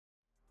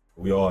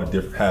We all have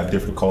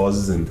different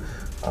causes and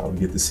we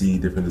get to see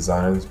different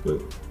designs,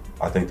 but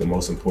I think the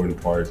most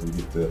important part is we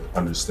get to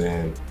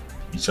understand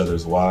each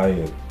other's why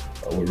and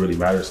what really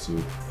matters to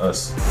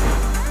us. Oh,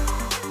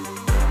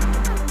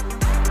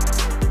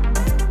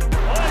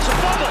 it's a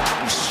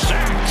bubble!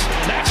 Sacked!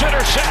 That's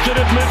intercepted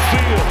at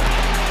midfield.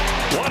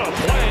 What a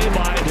play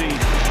by the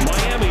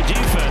Miami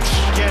defense.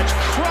 Gets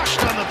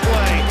crushed on the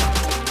play.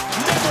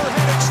 Never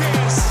had a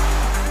chance.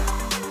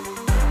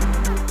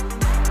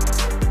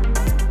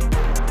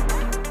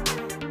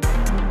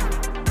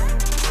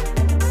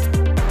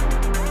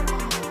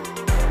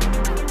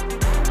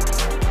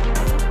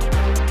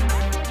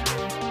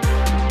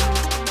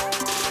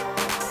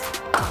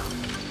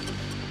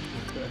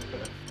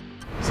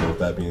 So with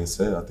that being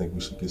said, I think we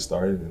should get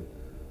started and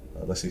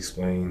let's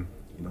explain,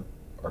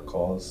 our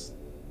cause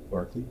for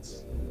our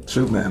cleats.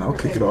 Shoot, man, I'll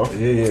kick it off.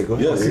 Yeah, go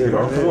ahead. Yeah, kick it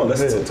off. Come on,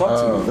 let's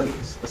talk to me.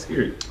 Let's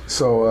hear it.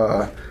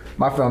 So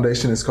my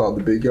foundation is called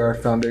the Big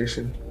Yard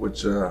Foundation,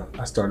 which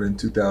I started in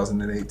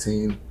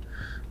 2018.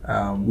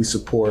 We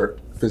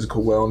support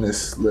physical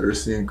wellness,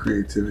 literacy, and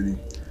creativity.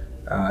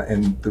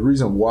 And the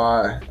reason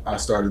why I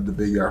started the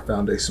Big Yard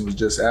Foundation was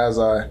just as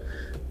I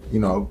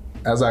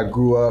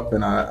grew up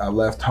and I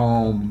left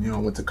home,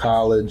 went to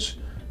college,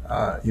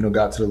 got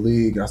to the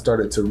league, I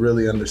started to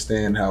really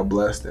understand how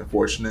blessed and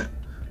fortunate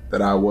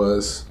that I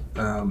was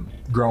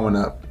growing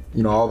up.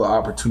 All the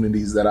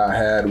opportunities that I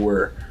had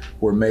were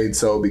made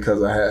so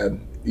because I had,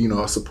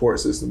 a support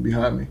system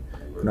behind me.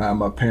 I had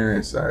my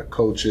parents, I had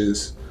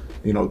coaches,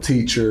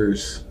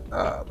 teachers,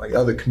 like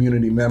other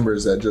community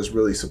members that just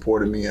really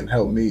supported me and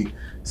helped me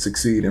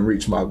succeed and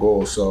reach my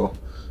goals. So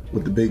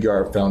with the Big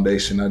Yard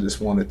Foundation, I just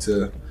wanted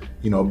to,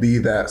 be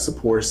that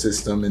support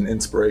system and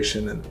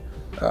inspiration and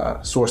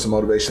source of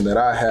motivation that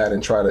I had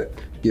and try to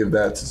give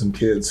that to some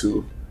kids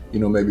who,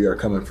 maybe are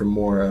coming from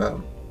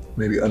more,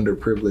 maybe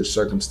underprivileged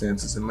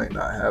circumstances and might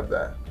not have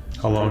that.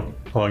 How long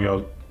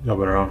y'all been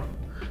around?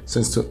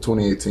 Since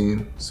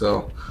 2018,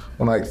 so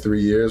in like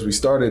 3 years. We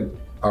started,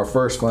 our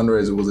first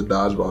fundraiser was a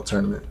dodgeball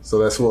tournament. So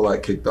that's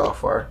what kicked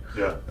off our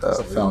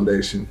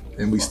foundation.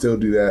 And we still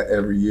do that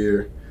every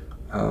year.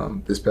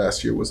 This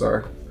past year was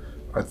our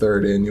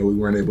third annual. We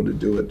weren't able to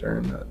do it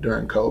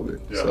during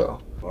COVID. Yeah. So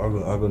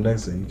I'll go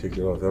next and you kicked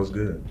it off. That was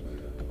good.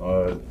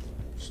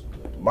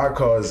 My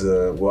cause,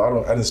 I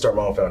didn't start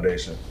my own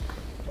foundation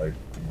like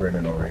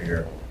Brennan over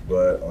here,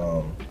 but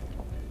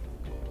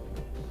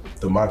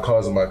my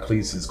cause of my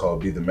cleats is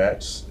called Be the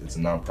Match. It's a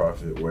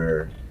nonprofit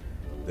where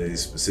they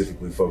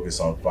specifically focus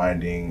on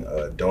finding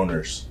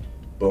donors,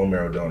 bone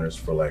marrow donors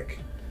for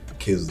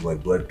kids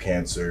with blood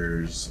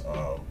cancers,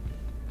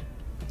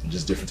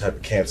 just different type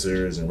of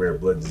cancers and rare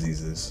blood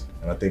diseases.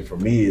 And I think for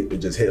me, it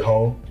just hit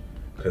home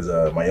because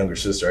my younger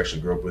sister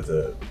actually grew up with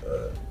a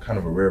kind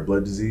of a rare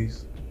blood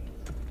disease.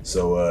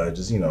 So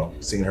just,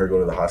 seeing her go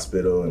to the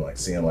hospital and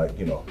seeing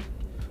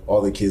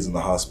all the kids in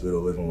the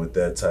hospital living with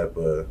that type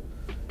of,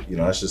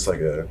 that's just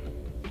a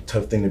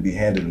tough thing to be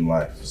handed in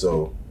life.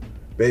 So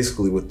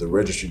basically what the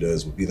registry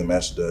does, what Be the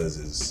Match does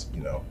is,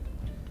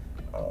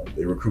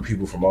 they recruit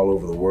people from all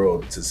over the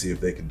world to see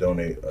if they can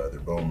donate their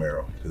bone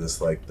marrow, because it's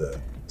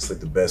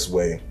the best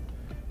way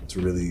to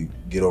really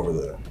get over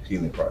the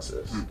healing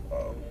process,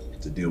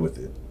 to deal with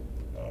it.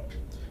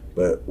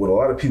 But what a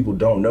lot of people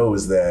don't know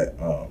is that,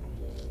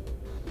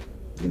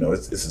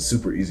 it's a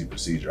super easy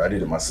procedure. I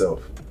did it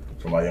myself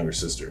for my younger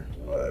sister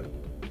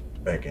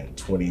back in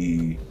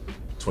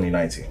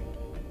 2019.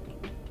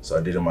 So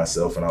I did it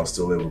myself and I was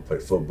still able to play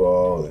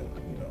football and,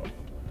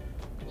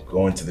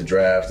 going to the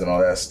draft and all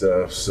that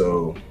stuff.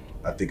 So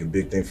I think a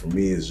big thing for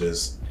me is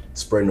just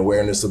spreading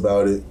awareness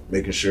about it,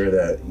 making sure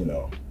that,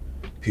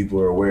 people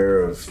are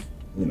aware of,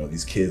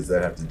 these kids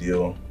that have to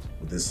deal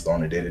with this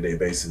on a day-to-day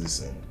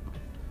basis, and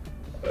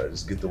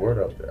just get the word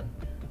out there.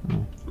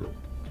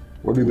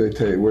 where do they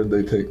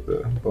take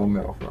the bone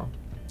marrow from?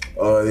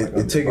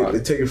 They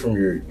take it from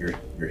your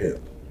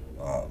hip.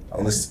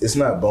 And it's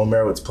not bone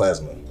marrow, it's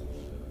plasma.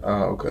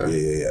 Oh, okay.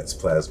 Yeah, it's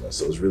plasma.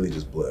 So it's really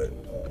just blood.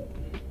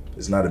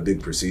 It's not a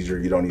big procedure.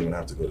 You don't even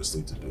have to go to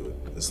sleep to do it.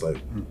 It's like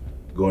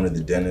going to the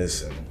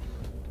dentist and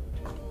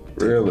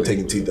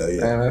taking teeth out.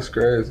 Yeah. Man, that's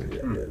crazy.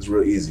 Yeah, it's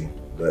real easy.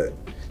 But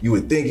you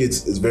would think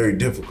it's very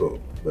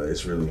difficult, but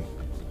it's really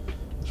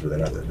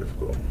not that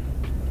difficult.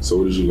 So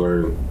what did you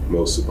learn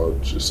most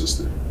about your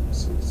sister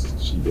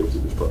since she been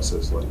through this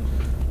process? What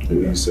do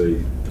you say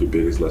the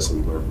biggest lesson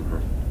you learned from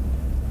her?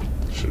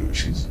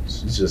 She's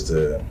just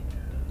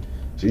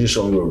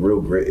showing me what real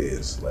grit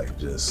is.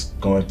 Just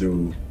going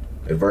through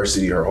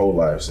adversity her whole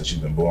life since she's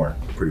been born,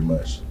 pretty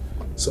much.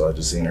 So I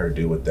just seen her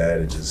deal with that.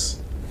 It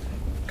just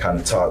kind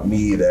of taught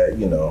me that,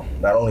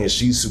 not only is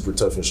she super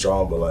tough and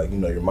strong, but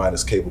your mind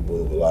is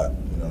capable of a lot.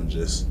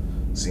 Just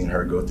seeing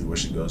her go through what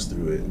she goes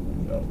through, it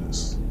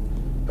just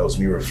helps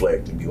me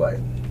reflect and be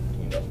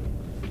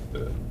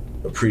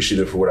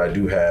appreciative for what I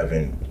do have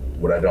and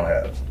what I don't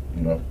have.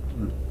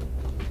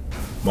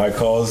 My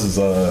cause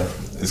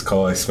is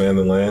called Expand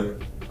the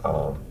Land.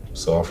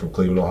 So I'm from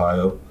Cleveland,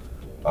 Ohio.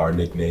 Our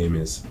nickname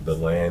is The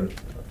Land.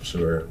 I'm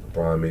sure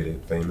LeBron made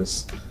it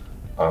famous.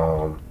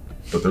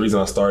 But the reason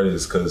I started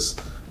is because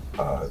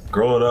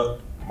growing up,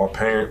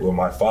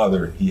 my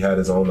father, he had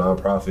his own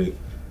nonprofit.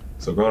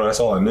 So growing up, that's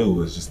all I knew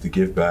was just to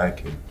give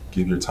back and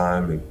give your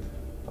time. And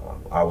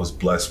I was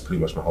blessed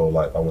pretty much my whole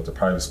life. I went to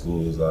private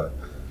schools. I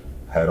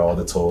had all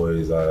the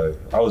toys.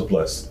 I was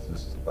blessed.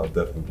 I was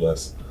definitely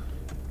blessed.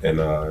 And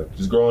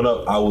just growing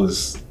up, I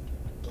was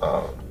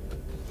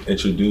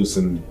introduced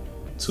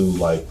into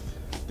like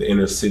the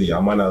inner city. I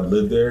might not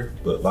live there,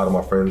 but a lot of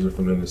my friends are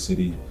from the inner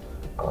city.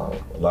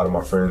 A lot of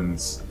my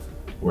friends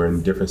were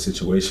in different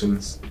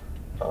situations,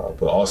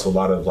 but also a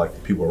lot of like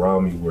the people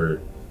around me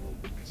were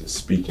just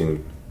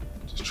speaking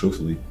just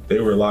truthfully. They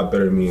were a lot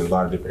better than me in a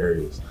lot of different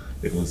areas.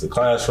 If it was the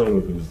classroom,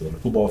 if it was on the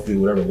football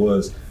field, whatever it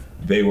was,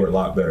 they were a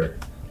lot better.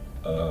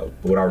 But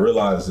what I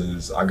realized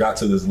is I got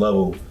to this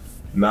level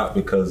not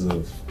because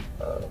of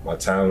my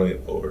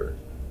talent or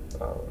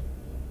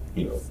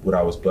what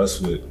I was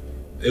blessed with.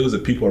 It was the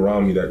people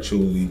around me that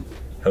truly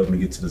helped me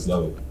get to this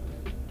level.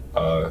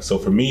 So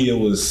for me, it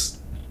was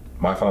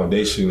my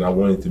foundation. I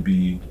wanted to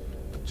be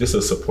just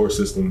a support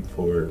system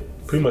for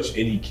pretty much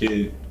any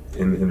kid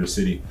in the inner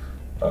city.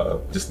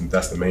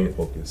 That's the main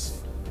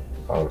focus.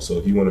 So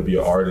if you want to be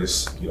an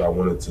artist, I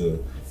wanted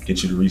to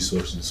get you the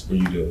resources for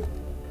you to,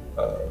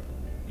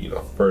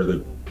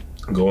 further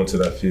go into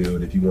that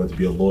field. If you wanted to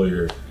be a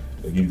lawyer,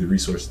 they give you the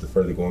resources to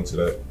further go into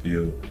that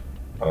field.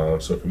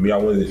 So for me, I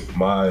wanted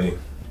my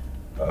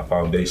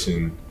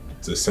foundation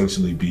to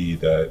essentially be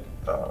that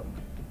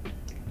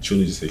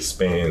truly just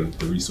expand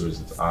the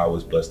resources I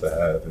was blessed to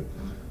have. And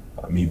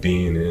me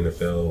being in the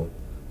NFL,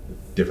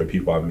 different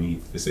people I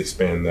meet, just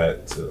expand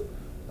that to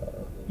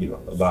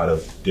a lot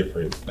of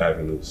different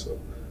avenues. So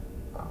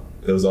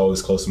it was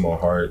always close to my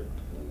heart.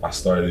 I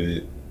started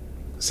it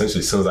essentially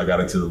as soon as I got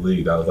into the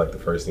league. That was like the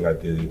first thing I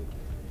did.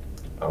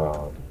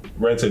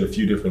 Ran into a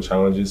few different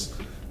challenges.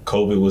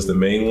 COVID was the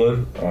main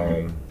one.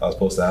 I was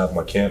supposed to have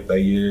my camp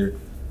that year,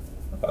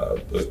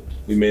 but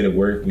we made it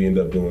work. We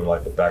ended up doing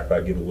like a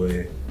backpack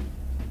giveaway.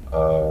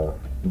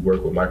 We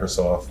worked with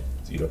Microsoft,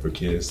 for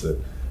kids to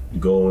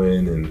go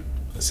in and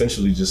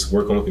essentially just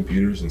work on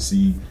computers and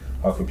see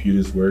how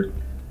computers work.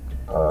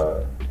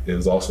 It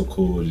was also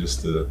cool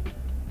just to,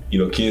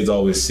 kids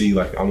always see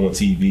like I'm on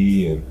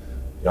TV and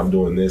I'm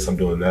doing this, I'm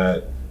doing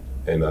that.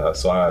 And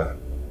so I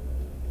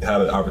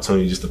had an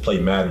opportunity just to play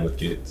Madden with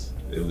kids.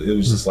 It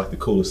was just like the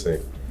coolest thing.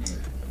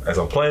 As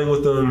I'm playing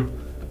with them,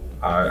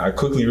 I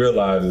quickly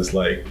realized it's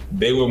like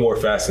they were more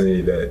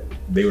fascinated that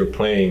they were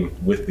playing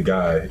with the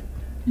guy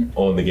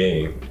on the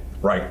game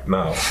right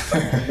now.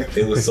 Like,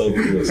 it was so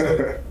cool.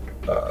 So,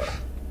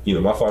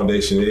 my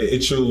foundation, it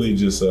truly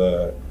just,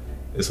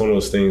 it's one of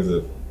those things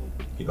that,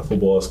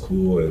 football is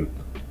cool and,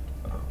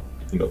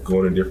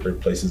 going to different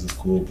places is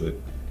cool, but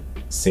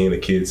seeing a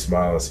kid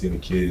smile, seeing a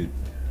kid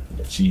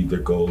achieve their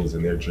goals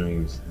and their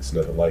dreams, it's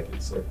nothing like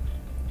it. So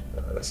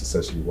that's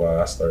essentially why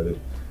I started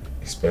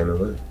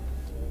expanding it.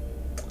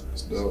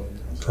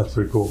 That's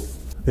pretty cool.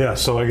 Yeah,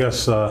 so I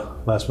guess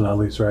last but not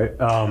least, right?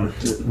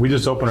 We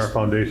just opened our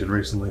foundation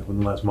recently within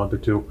the last month or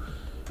two.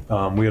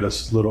 We had a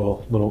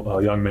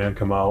little young man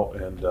come out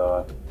and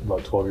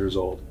about 12 years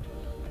old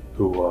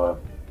who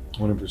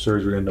went in for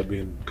surgery, ended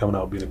up coming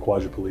out being a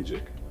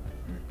quadriplegic.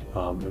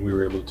 And we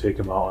were able to take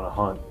him out on a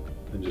hunt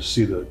and just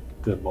see the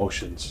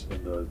emotions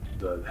and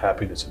the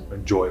happiness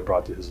and joy it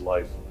brought to his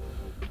life.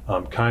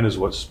 Kind of is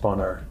what spun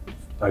our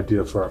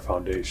idea for our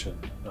foundation.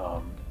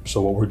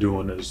 So what we're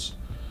doing is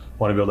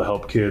want to be able to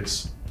help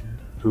kids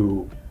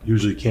who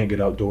usually can't get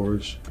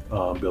outdoors, be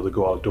able to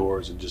go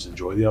outdoors and just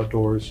enjoy the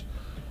outdoors.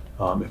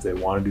 If they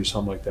want to do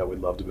something like that, we'd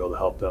love to be able to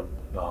help them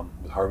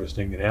with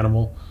harvesting an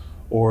animal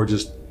or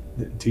just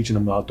teaching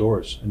them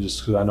outdoors. And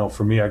just because I know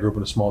for me, I grew up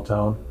in a small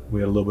town. We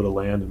had a little bit of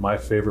land, and my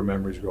favorite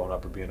memories growing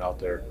up are being out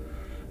there,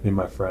 me and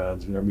my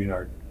friends,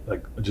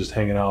 just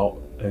hanging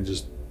out and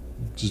just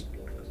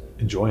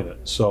enjoying it.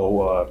 So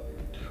what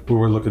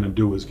we're looking to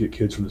do is get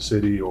kids from the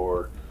city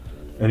or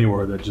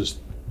anywhere that just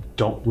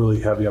don't really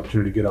have the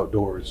opportunity to get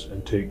outdoors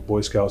and take Boy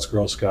Scouts,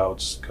 Girl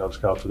Scouts, Cub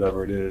Scouts,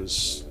 whatever it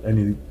is,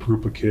 any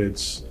group of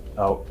kids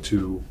out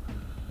to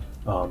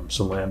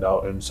some land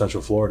out in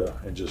Central Florida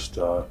and just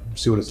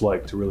see what it's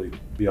like to really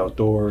be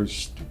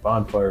outdoors, do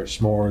bonfires,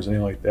 s'mores,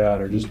 anything like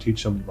that, or just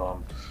teach them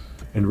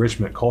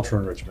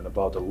cultural enrichment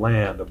about the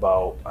land,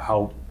 about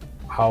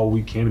how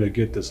we came to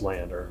get this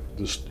land or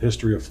this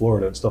history of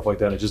Florida and stuff like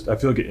that. I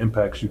feel like it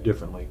impacts you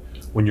differently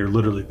when you're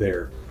literally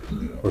there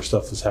where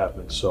stuff has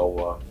happened.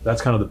 So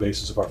that's kind of the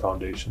basis of our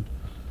foundation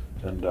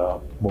and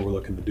what we're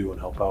looking to do and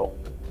help out.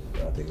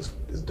 I think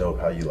it's dope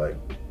how you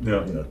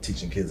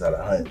teaching kids how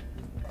to hunt.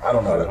 I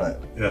don't know how to hunt.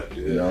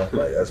 Yeah.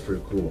 That's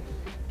pretty cool.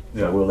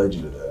 Yeah, we'll lead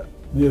you to that.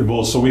 Yeah,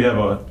 well, so we have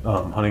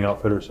a hunting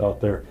outfitters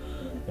out there,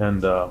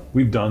 and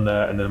we've done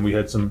that. And then we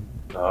had some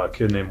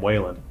kid named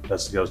Waylon.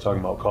 That's the guy I was talking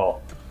about,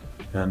 Call,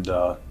 and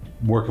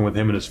working with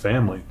him and his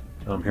family,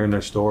 hearing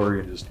their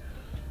story and just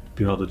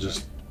being able to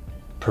just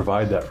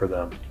provide that for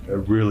them. It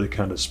really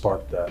kind of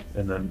sparked that.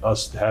 And then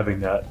us having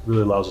that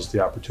really allows us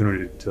the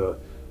opportunity to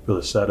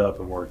really set up,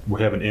 and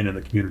we have an in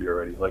the community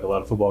already. Like a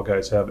lot of football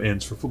guys have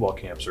ins for football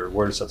camps or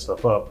where to set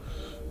stuff up.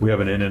 We have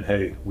an in, and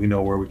hey, we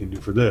know where we can do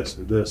for this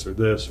or this or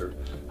this, or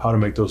how to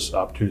make those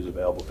opportunities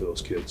available for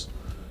those kids.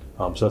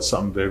 So that's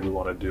something big we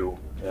want to do,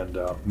 and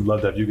we'd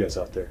love to have you guys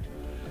out there.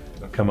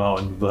 Come out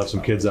and we'll have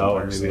some kids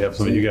out, and maybe have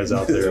some of you guys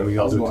out there, and we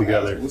can all do it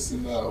together. What's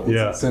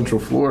in Central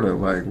Florida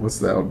like? What's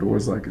the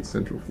outdoors like in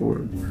Central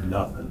Florida?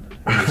 Nothing.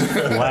 It's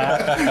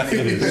flat.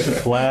 It is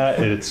flat.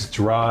 It's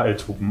dry.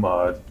 It's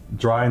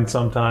drying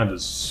sometimes.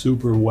 It's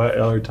super wet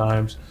other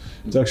times.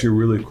 It's actually a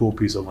really cool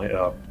piece of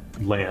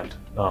land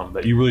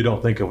that you really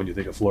don't think of when you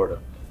think of Florida.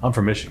 I'm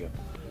from Michigan,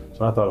 so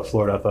when I thought of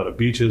Florida, I thought of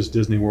beaches,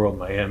 Disney World,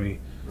 Miami.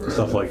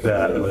 Stuff like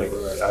that.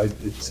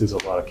 It's a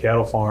lot of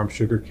cattle farms,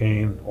 sugar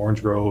cane,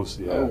 orange groves.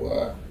 Yeah. Oh,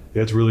 wow.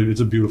 Yeah,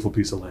 it's a beautiful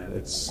piece of land.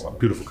 It's a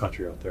beautiful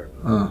country out there.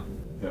 Yeah.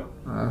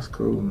 Oh, that's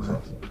cool,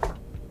 man.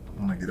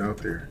 I want to get out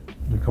there.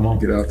 Yeah, come on.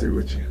 Get out there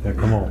with you. Yeah,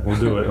 come on. We'll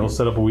do it. We'll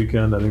set up a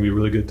weekend. I think it'd be a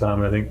really good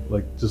time. And I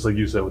think, just like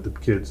you said, with the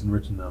kids,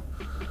 enriching them,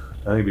 I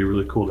think it'd be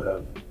really cool to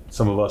have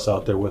some of us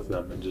out there with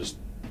them and just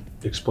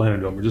explaining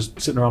to them, or just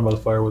sitting around by the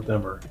fire with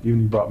them, or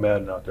even you brought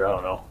Madden out there. I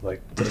don't know,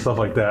 stuff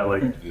like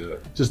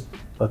that. Just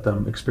let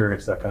them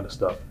experience that kind of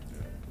stuff.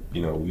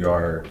 We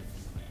are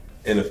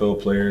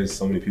NFL players.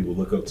 So many people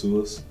look up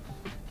to us,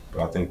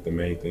 but I think the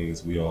main thing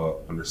is we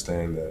all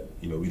understand that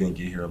we didn't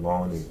get here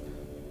alone, and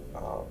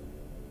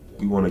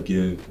we want to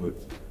give what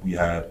we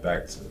have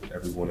back to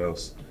everyone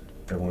else.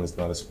 Everyone is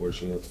not as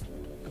fortunate,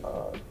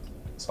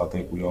 so I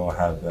think we all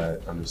have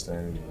that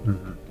understanding.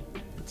 Mm-hmm.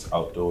 It's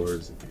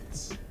outdoors.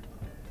 It's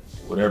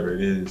whatever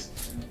it is,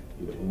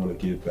 we want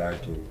to give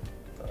back and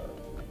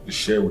just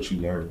share what you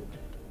learn.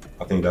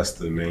 I think that's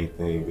the main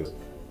thing.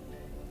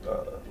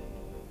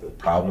 The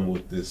problem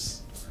with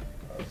this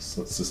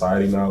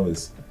society now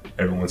is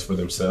everyone's for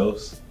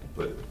themselves,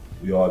 but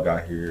we all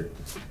got here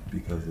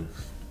because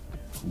of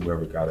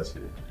whoever got us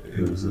here.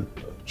 It was a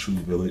true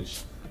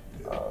village.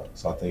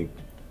 So I think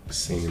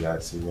seeing you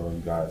guys,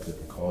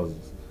 different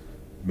causes,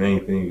 the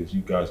main thing is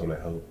you guys want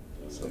to help.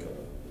 So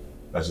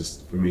that's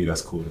just, for me,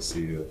 that's cool to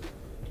see.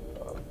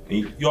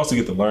 And you also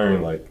get to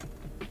learn what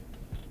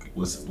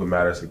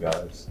matters to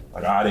guys.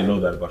 I didn't know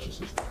that about your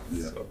sister.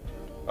 Yeah. So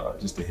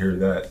just to hear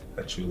that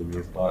truly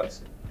means a lot.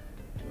 So.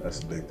 That's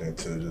a big thing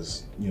too.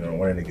 Just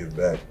wanting to give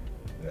back.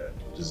 Yeah.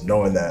 Just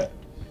knowing that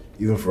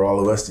even for all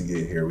of us to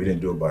get here, we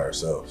didn't do it by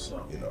ourselves.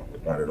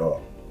 Not at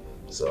all.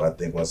 So I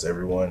think once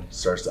everyone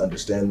starts to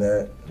understand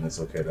that, and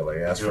it's okay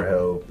to ask for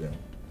help and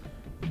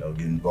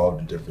get involved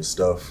in different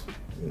stuff.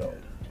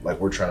 Like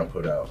we're trying to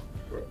put out,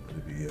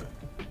 it'd be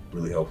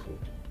really helpful.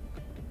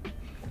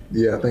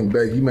 Yeah, I think,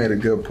 Beck, you made a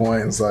good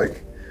point. It's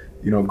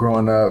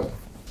growing up,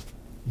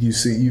 we've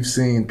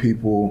seen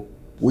people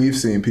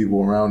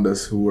around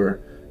us who were,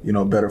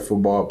 better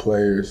football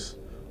players,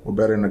 or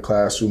better in the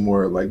classroom,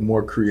 or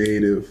more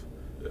creative.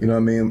 You know what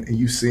I mean? And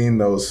you've seen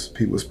those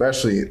people,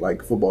 especially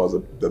football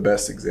is the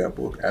best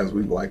example as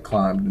we've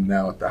climbed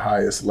now at the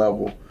highest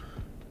level.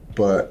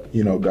 But,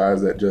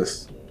 guys that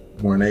just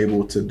weren't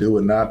able to do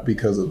it, not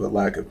because of a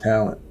lack of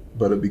talent,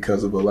 but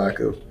because of a lack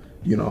of,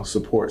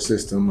 support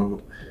system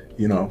of,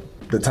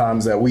 the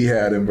times that we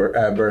had in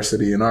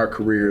adversity in our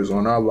careers,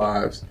 on our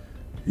lives,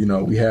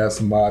 we had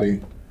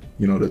somebody,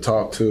 to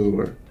talk to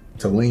or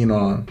to lean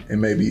on, and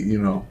maybe,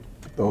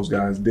 those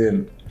guys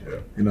didn't. Yeah.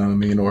 You know what I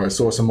mean? Or a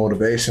source of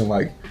motivation,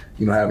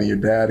 having your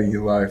dad in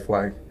your life,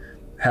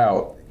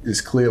 how it's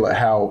clear,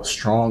 how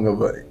strong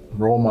of a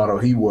role model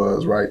he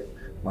was, right?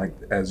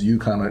 As you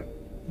kind of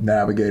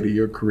navigated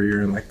your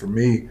career. And for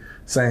me,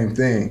 same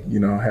thing,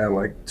 I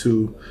had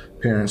two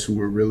parents who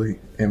were really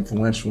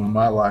influential in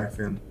my life.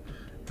 And,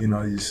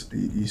 you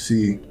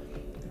see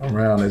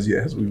around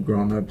as we've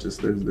grown up,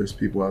 just there's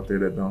people out there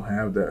that don't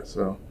have that.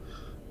 So,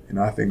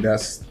 I think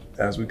that's,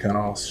 as we kind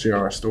of all share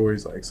our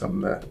stories,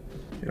 something that,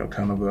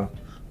 kind of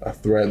a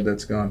thread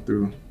that's gone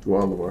through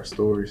all of our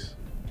stories.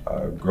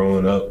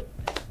 Growing up,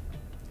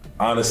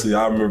 honestly,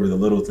 I remember the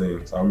little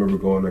things. I remember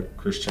going to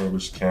Chris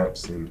Chambers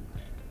camps and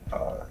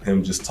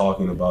him just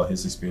talking about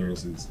his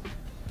experiences.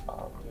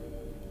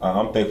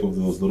 I'm thankful for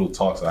those little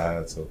talks I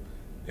had. So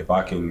if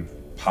I can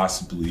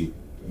possibly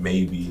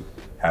maybe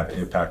have an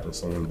impact on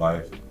someone's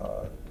life,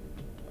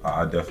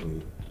 I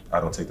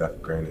don't take that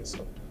for granted.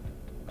 So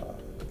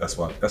that's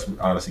what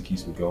honestly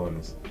keeps me going,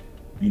 is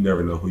you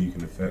never know who you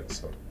can affect.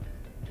 So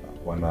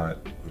why not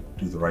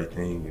do the right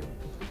thing and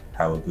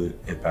have a good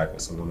impact on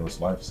someone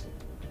else's life? So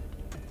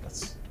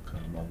that's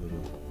kind of my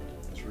little.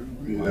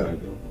 Yeah.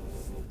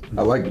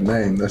 I like the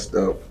name. That's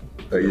dope.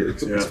 You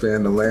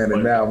expand the land,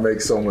 and now it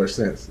makes so much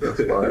sense.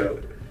 That's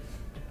fire.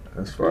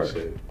 That's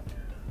fire.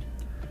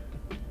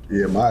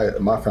 Yeah,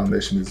 my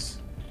foundation is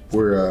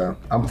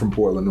I'm from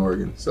Portland,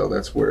 Oregon, so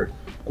that's where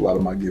a lot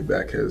of my give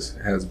back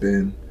has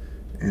been,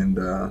 and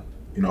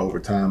over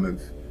time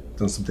I've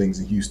done some things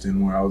in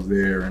Houston where I was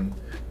there, and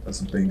done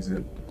some things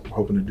that I'm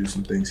hoping to do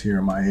some things here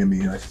in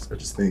Miami. I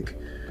just think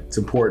it's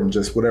important,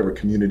 just whatever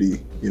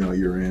community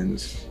you're in,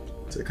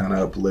 to kind of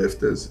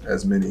uplift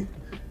as many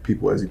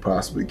people as you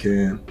possibly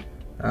can.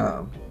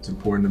 It's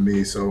important to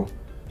me. So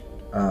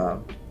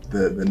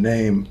the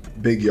name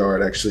Big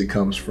Yard actually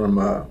comes from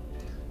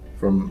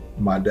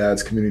my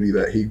dad's community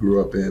that he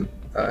grew up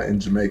in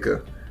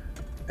Jamaica.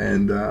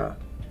 And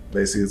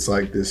basically it's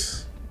like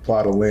this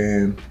plot of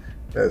land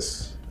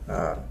that's,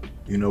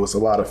 it's a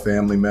lot of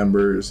family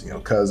members,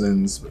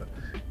 cousins, but,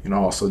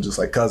 also just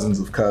like cousins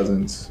of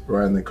cousins,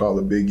 right? And they call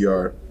it Big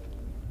Yard.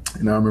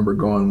 And I remember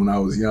going when I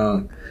was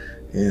young,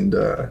 and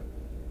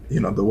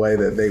the way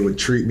that they would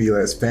treat me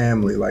as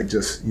family, like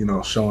just,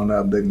 showing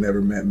up, they've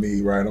never met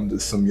me, right? I'm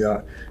just some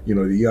young,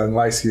 the young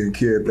light-skinned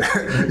kid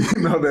that,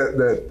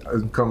 that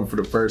is coming for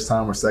the first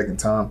time or second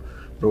time.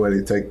 The way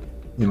they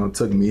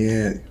took me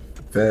in,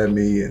 fed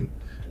me, and,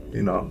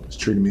 just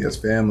treated me as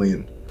family.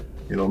 And,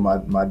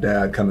 my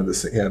dad kind of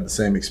had the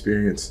same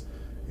experience.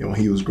 When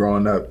he was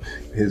growing up,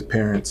 his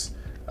parents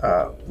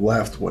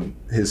left when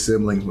his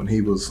siblings, when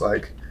he was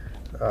like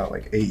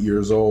 8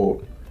 years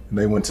old. And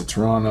they went to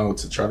Toronto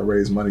to try to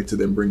raise money to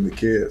then bring the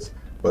kids.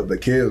 But the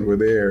kids were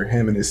there,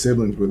 him and his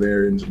siblings were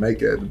there in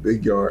Jamaica at the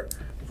Big Yard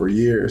for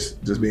years,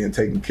 just being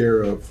taken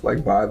care of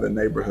like by the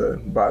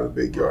neighborhood, by the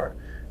Big Yard.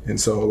 And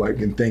so like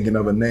in thinking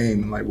of a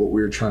name, like what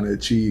we were trying to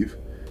achieve,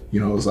 it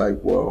was like,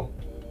 well,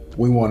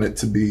 we want it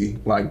to be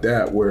like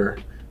that where,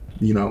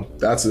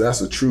 that's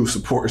a true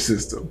support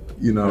system.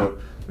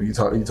 When you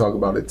talk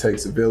about it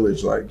takes a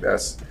village, like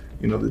that's,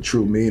 the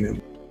true meaning.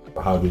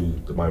 How do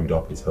the Miami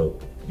Dolphins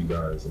help you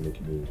guys in the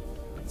community?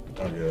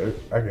 Oh, yeah,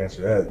 I can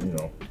answer that.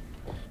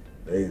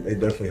 They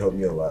definitely helped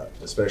me a lot,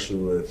 especially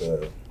with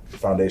the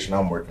foundation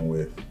I'm working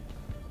with,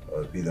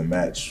 Be the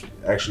Match.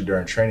 Actually,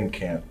 during training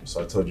camp,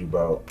 so I told you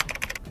about,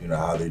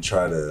 how they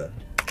try to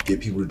get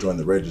people to join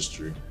the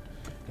registry.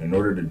 And in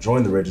order to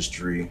join the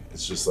registry,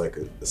 it's just like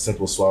a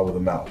simple swab of the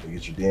mouth. They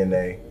get your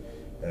DNA,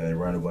 and they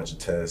run a bunch of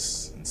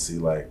tests and see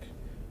like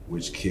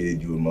which kid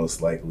you would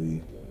most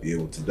likely be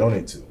able to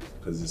donate to,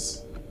 because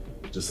it's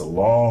just a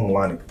long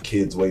line of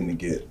kids waiting to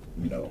get,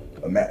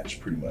 a match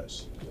pretty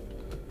much.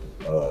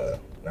 I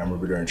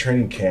remember during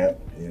training camp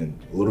and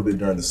a little bit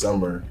during the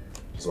summer,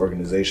 this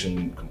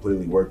organization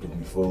completely worked with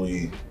me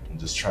fully and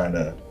just trying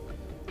to,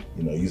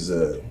 use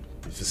the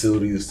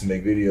facilities to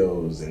make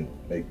videos and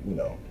make,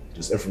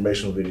 just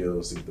informational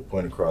videos to get the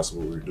point across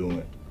what we were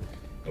doing.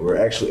 And we were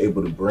actually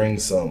able to bring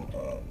some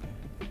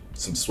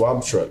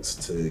swab trucks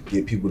to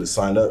get people to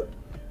sign up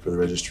for the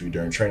registry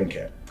during training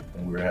camp.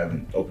 And we were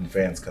having open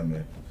fans come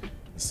in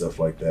and stuff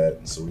like that.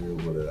 And so we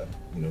were able to,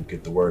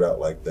 get the word out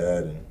like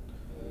that. And,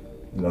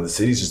 the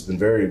city's just been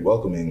very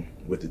welcoming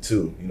with it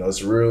too.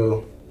 It's a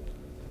real,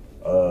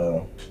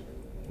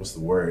 what's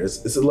the word?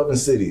 It's a loving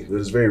city, but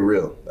it's very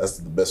real. That's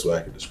the best way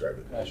I could describe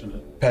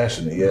it.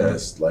 Passionate, yeah.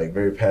 It's like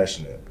very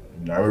passionate.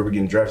 I remember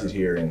getting drafted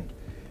here and,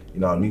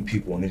 I meet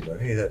people and they'd be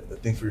like, hey,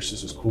 that thing for your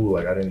sister's cool.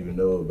 Like, I didn't even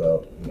know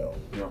about,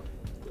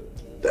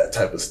 that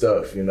type of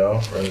stuff, And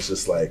it's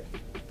just like,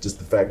 just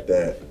the fact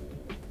that,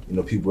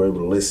 people were able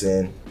to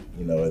listen,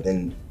 and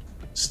then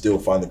still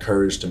find the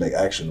courage to make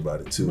action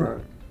about it too.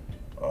 Right.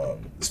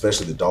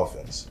 Especially the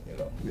Dolphins,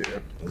 Yeah.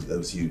 That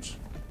was huge.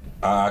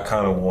 I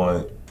kind of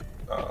want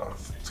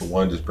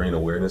to just bring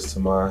awareness to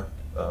my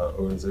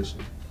organization,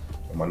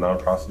 my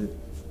nonprofit.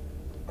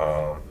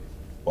 But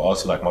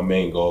also like my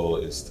main goal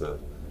is to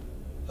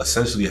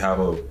essentially have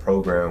a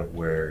program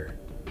where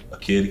a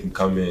kid can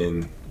come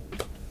in,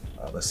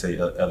 let's say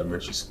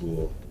elementary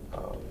school,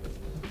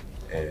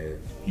 and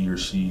he or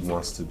she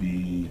wants to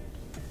be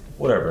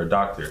whatever, a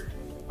doctor.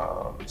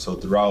 So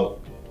throughout,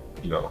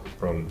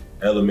 from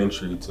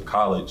elementary to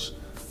college,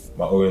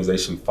 my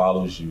organization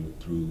follows you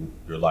through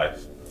your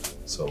life.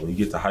 So when you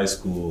get to high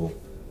school,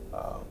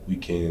 we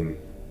can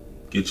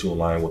get you in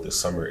line with a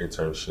summer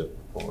internship,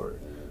 or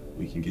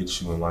we can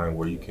get you in line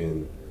where you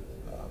can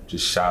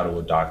just shadow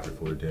a doctor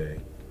for a day.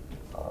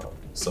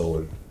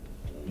 So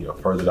when,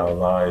 further down the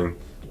line,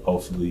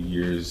 hopefully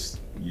years,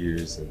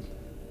 and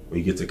when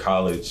you get to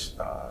college,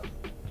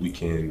 we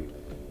can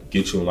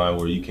get you in line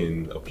where you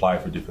can apply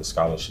for different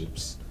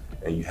scholarships,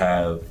 and you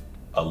have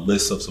a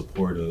list of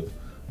support of,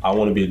 I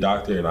want to be a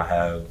doctor and I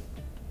have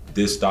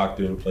this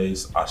doctor in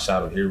place. I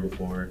shadowed here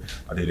before.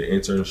 I did an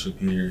internship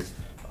here.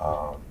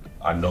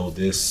 I know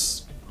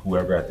this,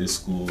 whoever at this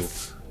school.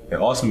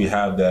 And also you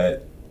have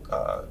that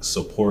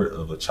support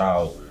of a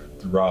child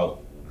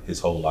throughout his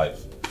whole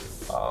life.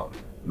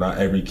 Not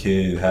every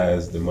kid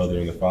has the mother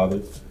and the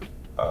father,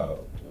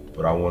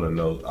 but I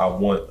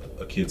want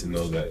a kid to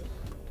know that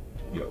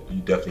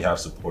you definitely have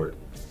support.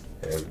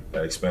 And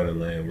at Expanded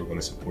Land, we're going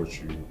to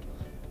support you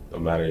no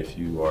matter if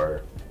you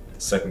are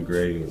second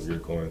grade or you're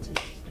going to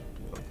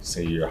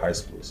senior year of high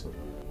school. So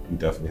we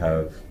definitely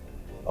have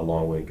a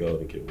long way to go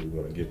to get where we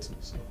want to get to.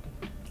 So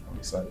I'm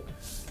excited.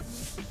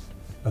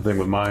 I think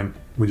with mine,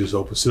 we just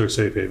opened Sieler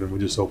Safe Haven. We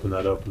just opened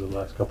that up in the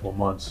last couple of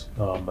months.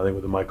 I think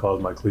with the My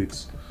Cause, My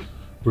Cleats,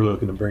 we're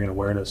looking to bring an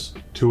awareness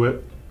to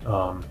it.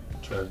 A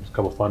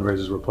couple of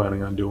fundraisers we're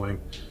planning on doing,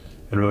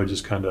 and really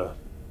just kind of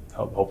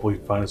help,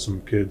 hopefully finding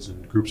some kids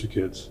and groups of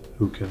kids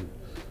who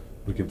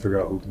we can figure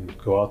out who can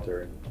go out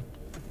there and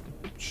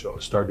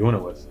start doing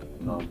it with.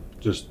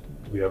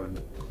 We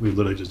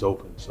literally just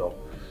opened, so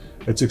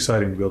it's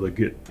exciting to be able to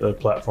get a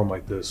platform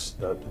like this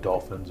that the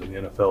Dolphins and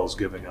the NFL is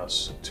giving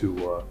us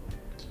to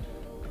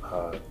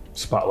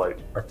spotlight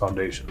our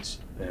foundations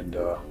and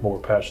what we're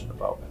passionate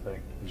about, I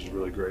think, which is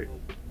really great.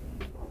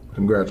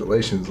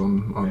 Congratulations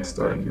on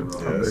starting your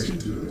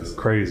foundation. It's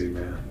crazy,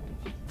 man.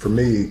 For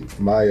me,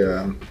 my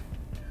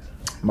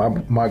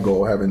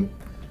goal, having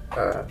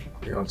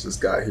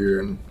just got here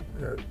and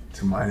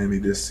to Miami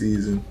this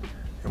season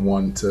and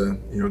wanting to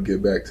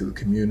give back to the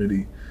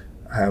community,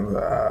 I have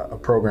a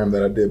program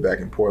that I did back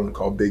in Portland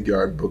called Big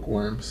Yard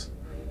Bookworms,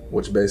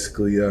 which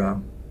basically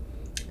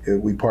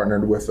we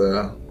partnered with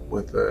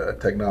a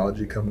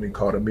technology company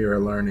called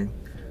Amira Learning,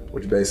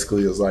 which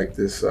basically is like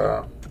this.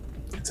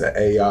 It's an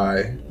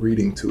AI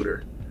reading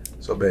tutor.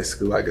 So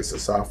basically, like, it's a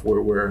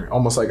software where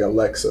almost like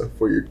Alexa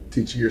for your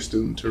teaching your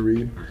student to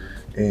read.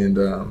 And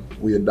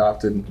we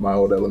adopted my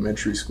old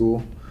elementary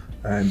school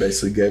and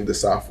basically gave the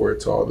software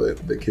to all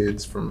the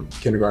kids from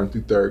kindergarten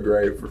through 3rd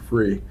grade for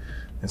free.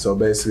 And so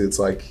basically, it's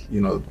like,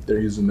 they're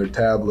using their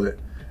tablet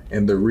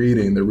and they're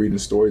reading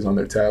stories on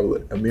their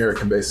tablet. Amira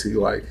can basically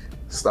like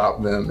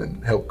stop them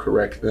and help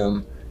correct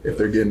them if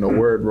they're getting a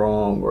word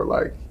wrong, or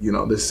like,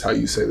 this is how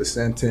you say the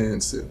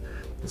sentence. And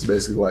it's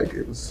basically like,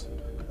 it was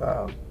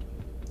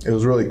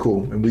really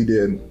cool. And we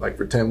did, like,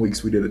 for 10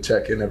 weeks, we did a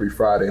check-in every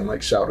Friday and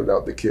like shouted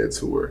out the kids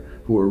who were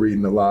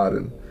reading a lot,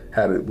 and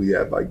we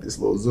had like this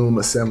little Zoom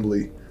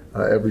assembly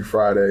every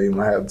Friday,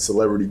 and I had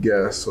celebrity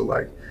guests. So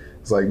like,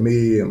 it's like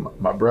me and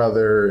my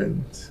brother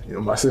and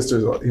my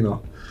sisters,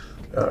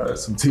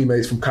 some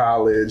teammates from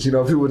college,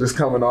 people just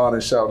coming on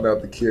and shouting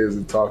out the kids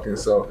and talking.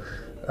 So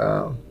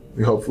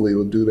we hopefully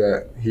will do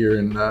that here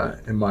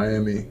in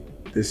Miami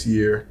this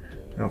year.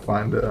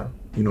 Find a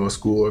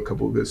school or a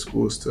couple of good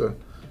schools to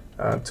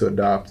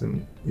adopt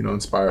and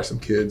inspire some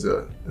kids,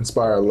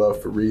 inspire a love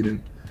for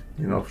reading.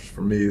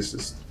 For me, it's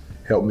just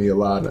helped me a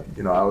lot.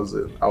 I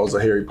was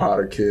a Harry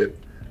Potter kid,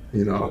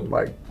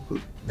 like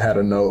had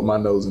my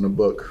nose in a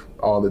book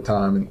all the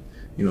time,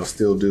 and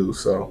still do.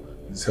 So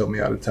it's helped me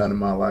out a ton in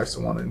my life.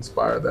 So I want to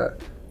inspire that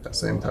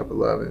same type of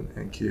love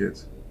in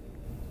kids.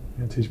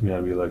 Yeah, teach me how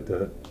to be like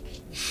that.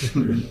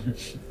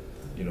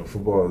 Love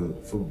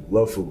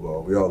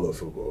football. We all love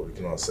football. We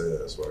can all say that.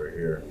 That's why we're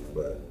here.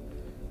 But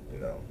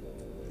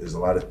there's a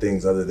lot of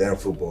things other than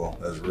football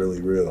that's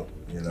really real.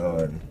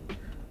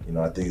 And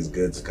I think it's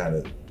good to kind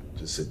of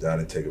just sit down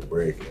and take a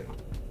break and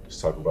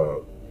just talk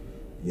about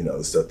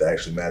the stuff that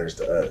actually matters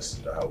to us.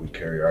 How we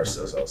carry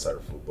ourselves outside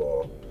of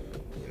football.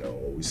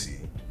 What we see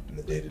in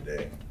the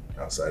day-to-day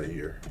outside of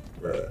here.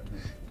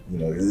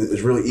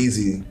 It's really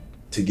easy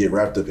to get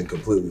wrapped up in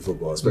completely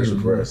football, especially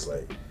for us.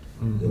 Like,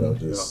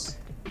 just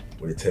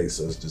what it takes.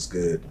 So it's just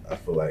good, I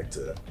feel like,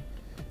 to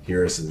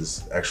hear us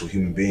as actual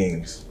human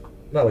beings.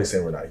 Not like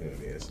saying we're not human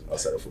beings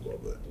outside of football,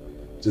 but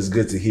just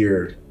good to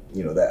hear,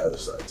 that other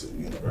side too.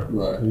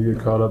 Right. You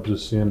get caught up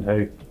just seeing,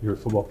 hey, you're a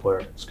football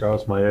player.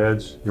 Scarlett's my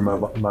edge. You're my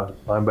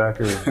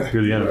linebacker.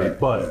 You're the enemy.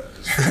 But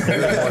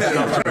there's more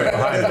stuff right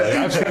behind it.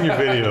 I've seen your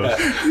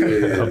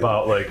videos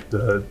about like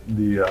the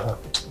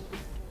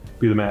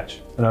be the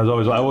match, and I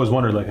always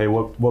wondered, like, hey,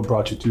 what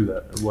brought you to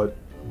that? What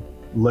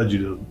led you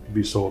to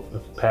be so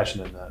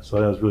passionate in that? So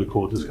that was really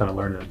cool, just kind of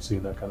learning and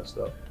seeing that kind of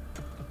stuff.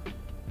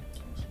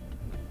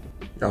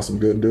 Y'all some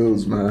good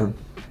dudes, man.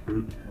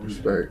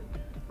 Respect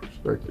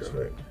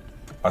y'all.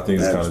 I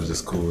think it's kind of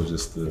just cool,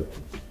 just to,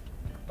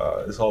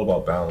 it's all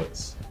about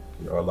balance.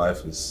 Our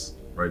life is,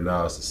 right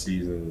now, it's the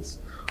season, it's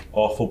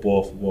all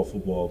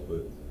football,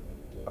 but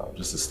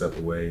just to step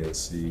away and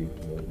see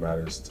what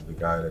matters to the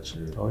guy that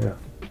you're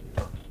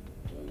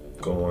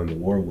going to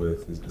war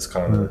with. It's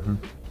kind of,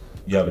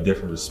 you have a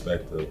different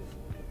respect of,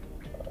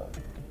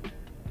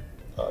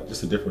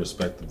 just a different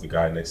respect of the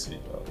guy next to you.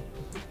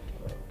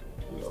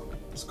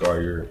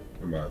 Scar, you're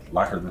in my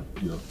locker room,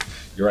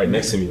 you're right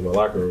next to me in my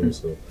locker room,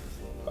 so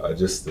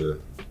just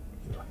to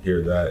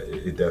hear that,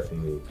 it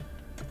definitely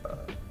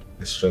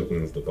it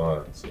strengthens the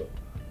bond. So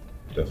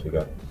I'm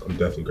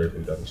definitely grateful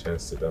we got the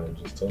chance to sit down and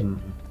just talk.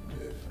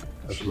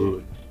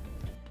 Absolutely.